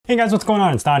Hey guys, what's going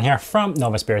on? It's Don here from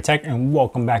Novaspirit Tech and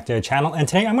welcome back to the channel. And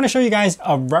today I'm going to show you guys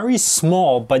a very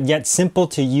small but yet simple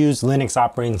to use Linux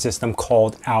operating system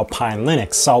called Alpine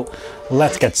Linux. So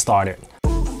let's get started.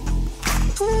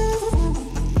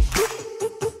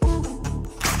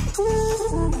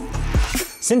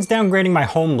 Since downgrading my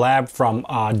home lab from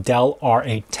Dell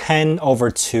R810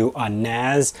 over to a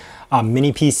NAS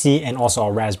mini PC and also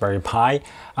a Raspberry Pi,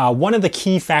 one of the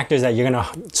key factors that you're gonna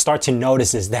start to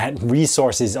notice is that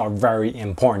resources are very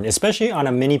important, especially on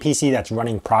a mini PC that's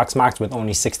running Proxmox with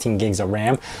only 16 gigs of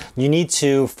RAM. You need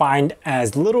to find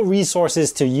as little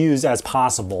resources to use as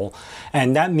possible.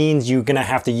 And that means you're gonna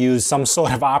have to use some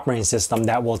sort of operating system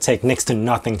that will take next to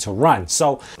nothing to run.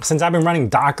 So since I've been running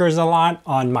Dockers a lot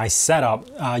on my setup,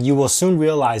 you will soon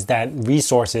realize that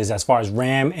resources as far as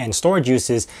RAM and storage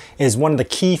uses is one of the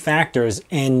key factors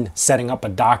in setting up a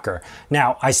Docker.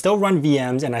 Now, I still run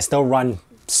VMs and I still run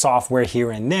software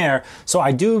here and there, so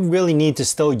I do really need to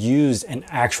still use an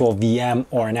actual VM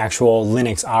or an actual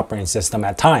Linux operating system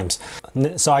at times.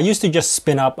 So I used to just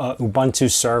spin up a Ubuntu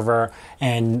server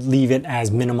and leave it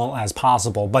as minimal as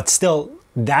possible, but still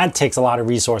that takes a lot of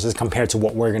resources compared to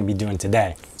what we're going to be doing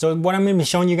today. So what I'm going to be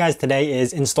showing you guys today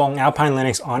is installing Alpine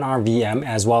Linux on our VM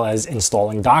as well as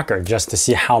installing Docker, just to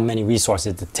see how many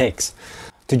resources it takes.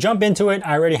 To jump into it,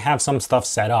 I already have some stuff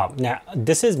set up. Now,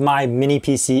 this is my mini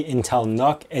PC Intel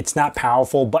NUC. It's not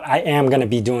powerful, but I am going to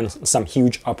be doing some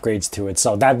huge upgrades to it.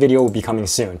 So that video will be coming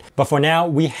soon. But for now,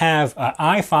 we have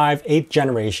i5 8th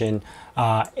generation,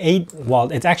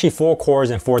 it's actually 4 cores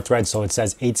and 4 threads, so it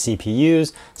says 8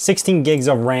 CPUs, 16 gigs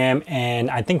of RAM, and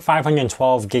I think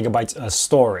 512 gigabytes of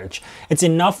storage. It's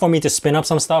enough for me to spin up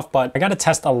some stuff, but I got to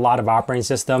test a lot of operating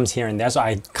systems here and there, so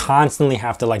I constantly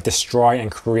have to like destroy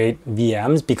and create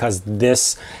VMs because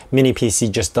this mini PC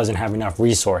just doesn't have enough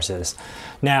resources.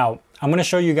 Now, I'm going to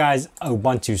show you guys a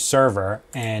Ubuntu server,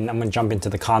 and I'm going to jump into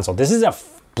the console. This is a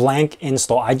blank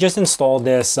install. I just installed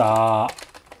this, is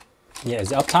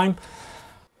it uptime?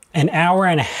 An hour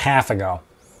and a half ago,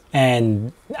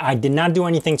 and I did not do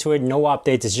anything to it, no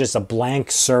updates. It's just a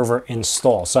blank server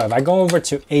install. So if I go over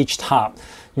to htop,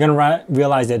 you're gonna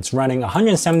realize that it's running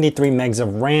 173 megs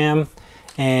of RAM,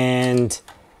 and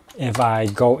if I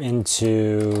go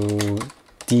into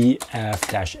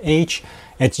df-h,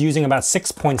 it's using about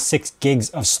 6.6 gigs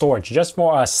of storage just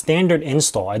for a standard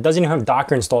install. It doesn't even have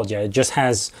Docker installed yet. It just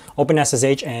has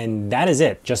OpenSSH, and that is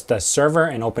it, just the server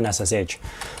and OpenSSH.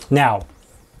 Now,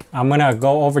 I'm gonna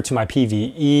go over to my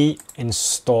PVE,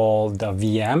 install the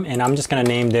VM, and I'm just gonna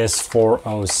name this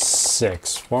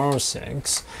 406,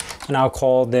 and I'll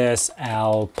call this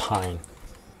Alpine.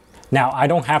 Now, I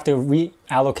don't have to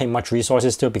reallocate much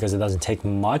resources to it because it doesn't take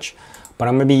much, but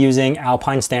I'm gonna be using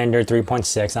Alpine Standard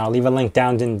 3.6, and I'll leave a link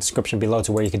down in the description below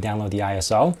to where you can download the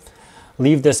ISO.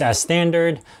 Leave this as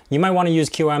standard. You might wanna use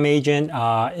QM agent,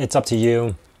 it's up to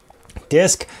you.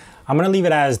 Disk, I'm gonna leave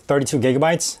it as 32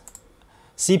 gigabytes.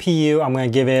 CPU, I'm going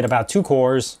to give it about 2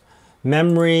 cores.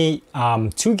 Memory,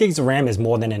 2 gigs of RAM is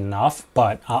more than enough,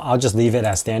 but I'll just leave it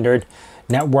as standard.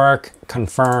 Network,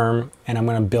 confirm, and I'm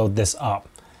going to build this up.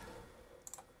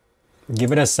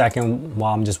 Give it a second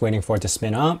while I'm just waiting for it to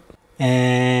spin up.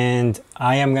 And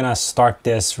I am going to start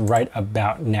this right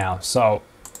about now. So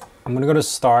I'm going to go to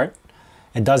start.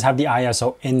 It does have the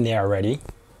ISO in there already.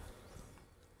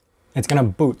 It's gonna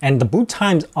boot, and the boot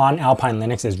times on Alpine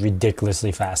Linux is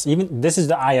ridiculously fast. Even this is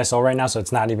the ISO right now, so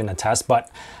it's not even a test,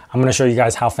 but I'm gonna show you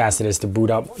guys how fast it is to boot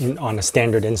up on a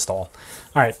standard install.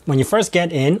 All right, when you first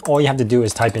get in, all you have to do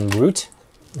is type in root.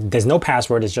 There's no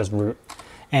password, it's just root.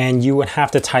 And you would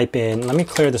have to type in, let me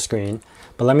clear the screen,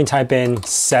 but let me type in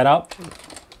setup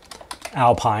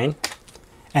Alpine,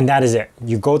 and that is it.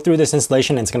 You go through this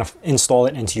installation and it's gonna install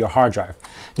it into your hard drive.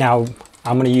 Now,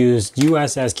 I'm gonna use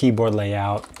US as keyboard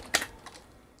layout.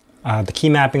 The key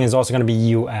mapping is also going to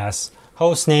be US.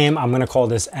 Host name, I'm going to call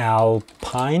this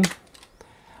Alpine.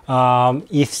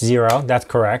 ETH0, that's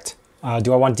correct.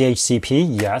 Do I want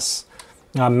DHCP? Yes.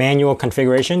 Manual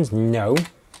configurations? No.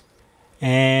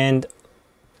 And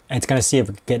it's going to see if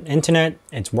we get internet.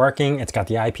 It's working. It's got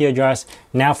the IP address.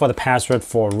 Now for the password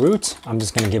for root, I'm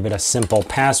just going to give it a simple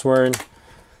password.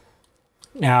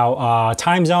 Now,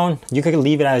 time zone, you could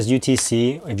leave it as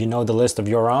UTC. If you know the list of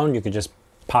your own, you could just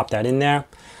pop that in there.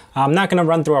 I'm not going to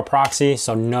run through a proxy,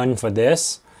 so none for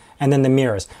this. And then the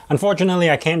mirrors. Unfortunately,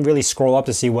 I can't really scroll up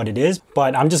to see what it is,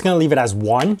 but I'm just going to leave it as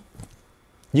 1.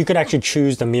 You could actually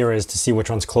choose the mirrors to see which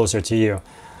one's closer to you.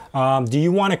 Do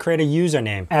you want to create a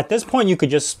username? At this point, you could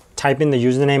just type in the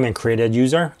username and create a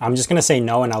user. I'm just going to say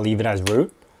no, and I'll leave it as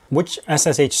root. Which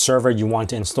SSH server you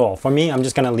want to install. For me, I'm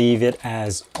just going to leave it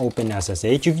as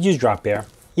OpenSSH. You could use Dropbear.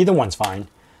 Either one's fine.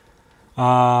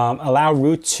 Allow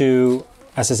root to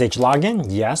SSH login,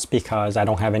 yes, because I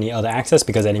don't have any other access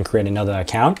because I didn't create another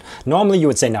account. Normally you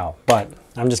would say no, but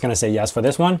I'm just gonna say yes for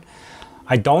this one.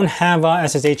 I don't have a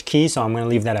SSH key, so I'm gonna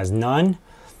leave that as none.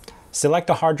 Select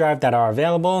the hard drive that are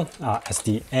available,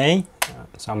 SDA,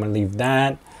 so I'm gonna leave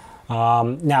that.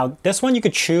 Now this one you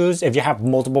could choose if you have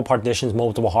multiple partitions,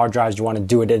 multiple hard drives, you wanna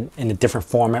do it in a different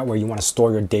format where you wanna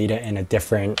store your data in a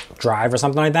different drive or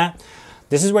something like that.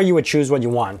 This is where you would choose what you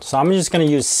want. So I'm just gonna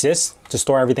use sys to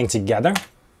store everything together.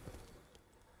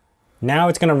 Now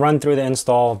it's gonna run through the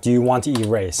install. Do you want to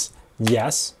erase?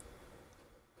 Yes.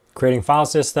 Creating file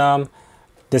system.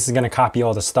 This is gonna copy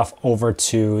all the stuff over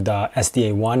to the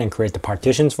SDA1 and create the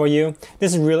partitions for you.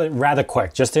 This is really rather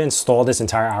quick. Just to install this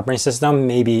entire operating system,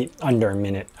 maybe under a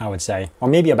minute, I would say, or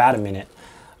maybe about a minute.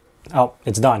 Oh,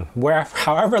 it's done.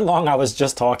 However long I was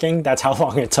just talking, that's how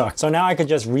long it took. So now I could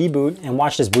just reboot and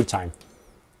watch this boot time.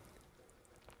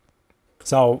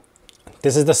 So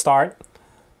this is the start,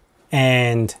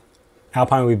 and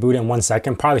Alpine will reboot in 1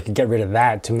 second. Probably could get rid of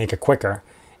that to make it quicker.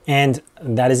 And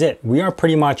that is it. We are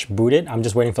pretty much booted. I'm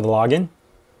just waiting for the login.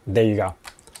 There you go.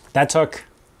 That took,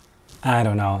 I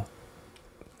don't know,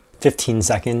 15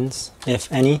 seconds,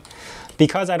 if any.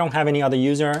 Because I don't have any other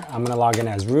user, I'm gonna log in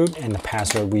as root and the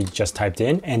password we just typed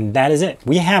in, and that is it.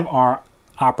 We have our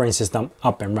operating system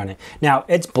up and running. Now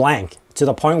it's blank to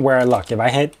the point where, look, if I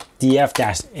hit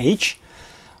df-h,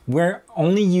 we're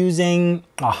only using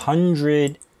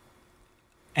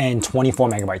 124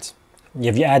 megabytes.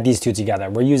 If you add these two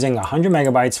together, we're using 100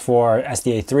 megabytes for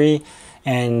SDA3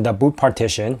 and the boot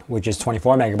partition, which is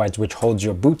 24 megabytes, which holds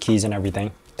your boot keys and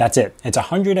everything. That's it. It's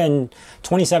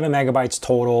 127 megabytes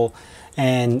total,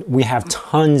 and we have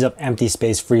tons of empty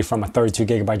space free from a 32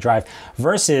 gigabyte drive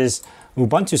versus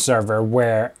Ubuntu server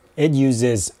where it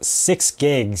uses 6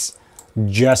 gigs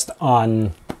just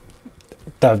on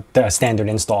the standard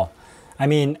install. I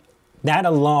mean, that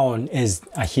alone is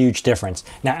a huge difference.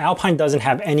 Now, Alpine doesn't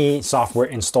have any software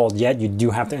installed yet. You do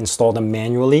have to install them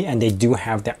manually, and they do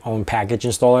have their own package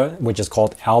installer, which is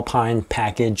called Alpine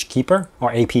Package Keeper,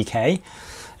 or APK.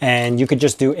 And you could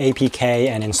just do APK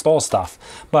and install stuff.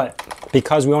 But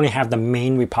because we only have the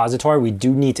main repository, we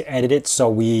do need to edit it so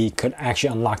we could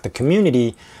actually unlock the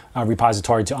community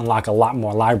repository to unlock a lot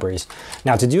more libraries.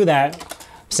 Now, to do that,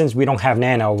 since we don't have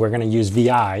Nano, we're gonna use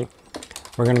VI.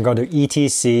 We're gonna go to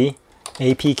etc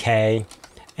apk,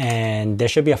 and there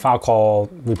should be a file called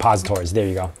repositories. There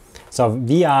you go. So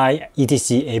VI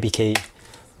etc apk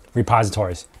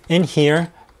repositories. In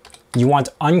here, you want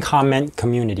uncomment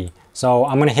community. So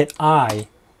I'm gonna hit I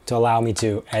to allow me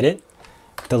to edit,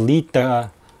 delete the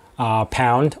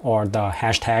pound or the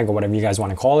hashtag or whatever you guys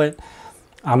wanna call it.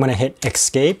 I'm gonna hit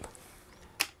escape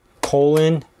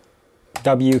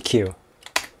 :WQ,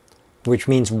 which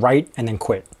means write and then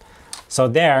quit. So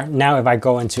there, now if I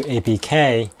go into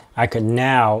APK, I could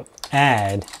now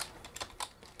add,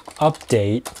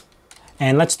 update,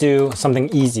 and let's do something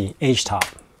easy, htop.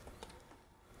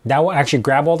 That will actually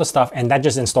grab all the stuff, and that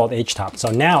just installed htop. So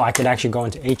now I could actually go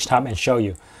into htop and show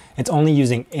you. It's only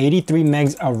using 83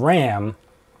 megs of RAM,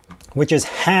 which is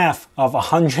half of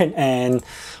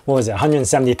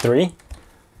 173?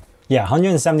 Yeah,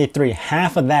 173,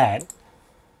 half of that.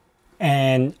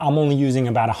 And I'm only using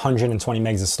about 120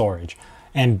 megs of storage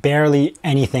and barely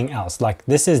anything else. Like,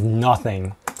 this is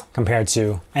nothing compared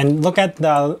to, and look at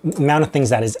the amount of things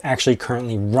that is actually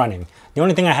currently running. The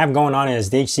only thing I have going on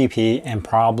is DHCP and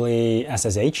probably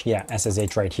SSH. Yeah,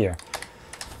 SSH right here.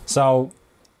 So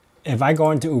if I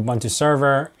go into Ubuntu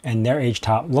server and their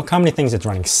htop, look how many things it's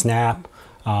running. Snap,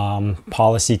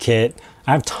 policy kit.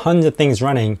 I have tons of things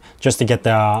running just to get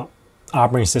the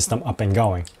operating system up and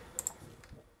going.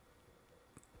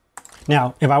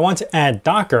 Now, if I want to add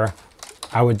Docker,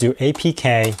 I would do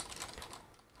apk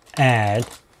add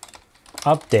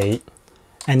update,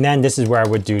 and then this is where I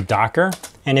would do Docker.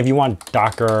 And if you want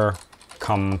Docker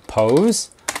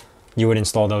compose, you would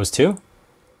install those too.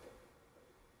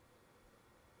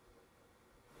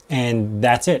 And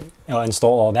that's it. It'll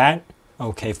install all that.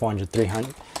 Okay, 400,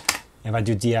 300. If I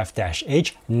do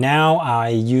df-h, now I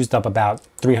used up about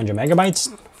 300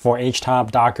 megabytes for htop,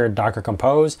 Docker, Docker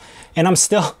compose, and I'm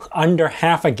still under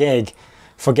half a gig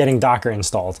for getting Docker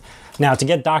installed. Now, to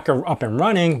get Docker up and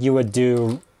running, you would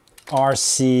do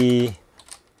rc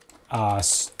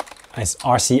update.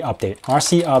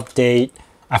 RC update,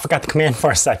 I forgot the command for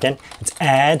a second. It's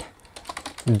add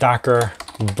Docker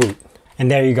boot. And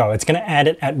there you go. It's gonna add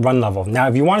it at run level. Now,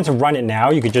 if you wanted to run it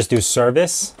now, you could just do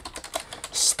service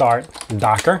start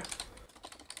Docker.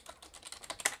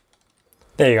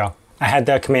 There you go. I had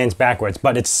the commands backwards,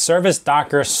 but it's service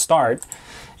Docker start.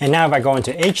 And now if I go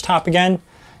into htop again,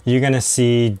 you're gonna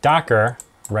see Docker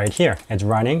right here. It's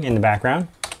running in the background.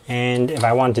 And if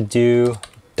I want to do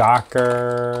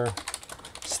Docker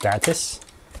status,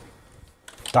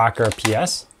 Docker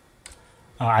PS,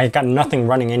 I got nothing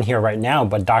running in here right now,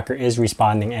 but Docker is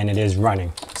responding and it is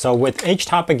running. So with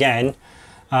htop again,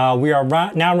 we are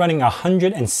now running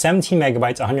 117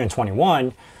 megabytes,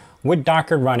 121 with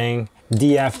Docker running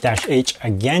df-h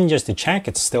again, just to check,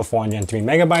 it's still 403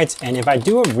 megabytes. And if I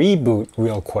do a reboot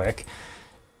real quick,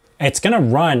 it's gonna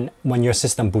run when your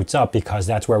system boots up because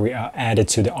that's where we added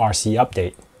to the RC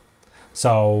update.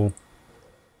 So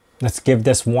let's give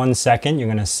this 1 second. You're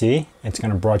gonna see it's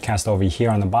gonna broadcast over here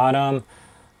on the bottom.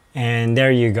 And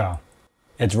there you go.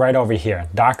 It's right over here,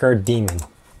 Docker daemon.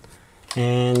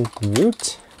 And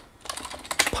root,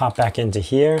 pop back into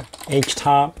here,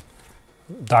 htop,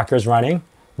 Docker's running,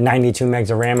 92 megs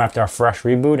of RAM after a fresh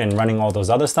reboot and running all those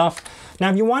other stuff. Now,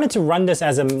 if you wanted to run this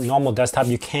as a normal desktop,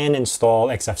 you can install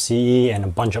XFCE and a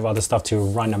bunch of other stuff to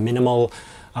run a minimal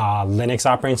Linux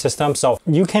operating system. So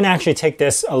you can actually take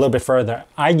this a little bit further.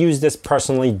 I use this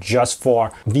personally just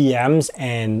for VMs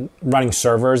and running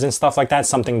servers and stuff like that,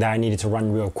 something that I needed to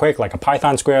run real quick, like a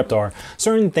Python script or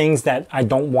certain things that I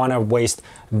don't want to waste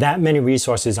that many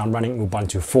resources on running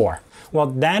Ubuntu for. Well,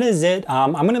 that is it.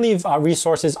 I'm going to leave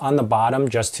resources on the bottom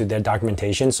just to their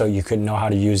documentation so you could know how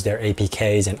to use their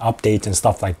APKs and updates and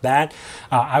stuff like that.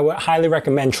 I would highly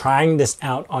recommend trying this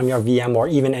out on your VM or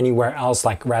even anywhere else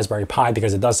like Raspberry Pi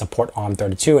because it does support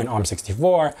ARM32 and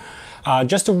ARM64.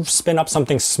 Just to spin up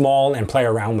something small and play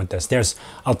around with this. There's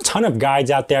a ton of guides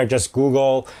out there. Just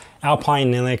Google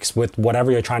Alpine Linux with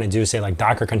whatever you're trying to do, say like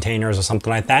Docker containers or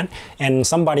something like that. And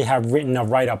somebody have written a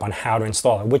write-up on how to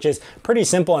install it, which is pretty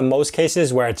simple in most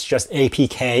cases where it's just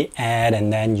APK add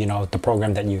and then, you know, the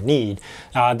program that you need.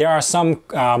 There are some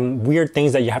weird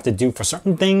things that you have to do for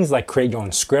certain things, like create your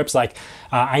own scripts. Like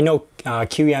I know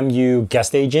QEMU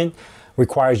guest agent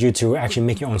requires you to actually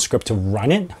make your own script to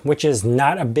run it, which is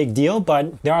not a big deal,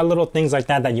 but there are little things like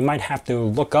that that you might have to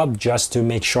look up just to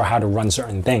make sure how to run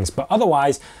certain things. But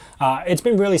otherwise, it's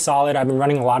been really solid. I've been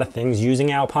running a lot of things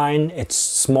using Alpine. It's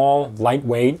small,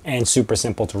 lightweight, and super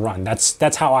simple to run.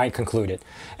 That's how I concluded.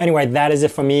 Anyway, that is it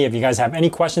for me. If you guys have any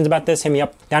questions about this, hit me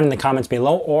up down in the comments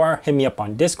below or hit me up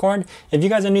on Discord. If you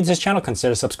guys are new to this channel,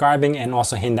 consider subscribing and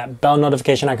also hitting that bell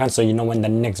notification icon so you know when the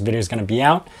next video is going to be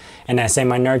out. And I say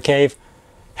my nerd cave,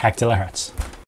 hack till it hurts.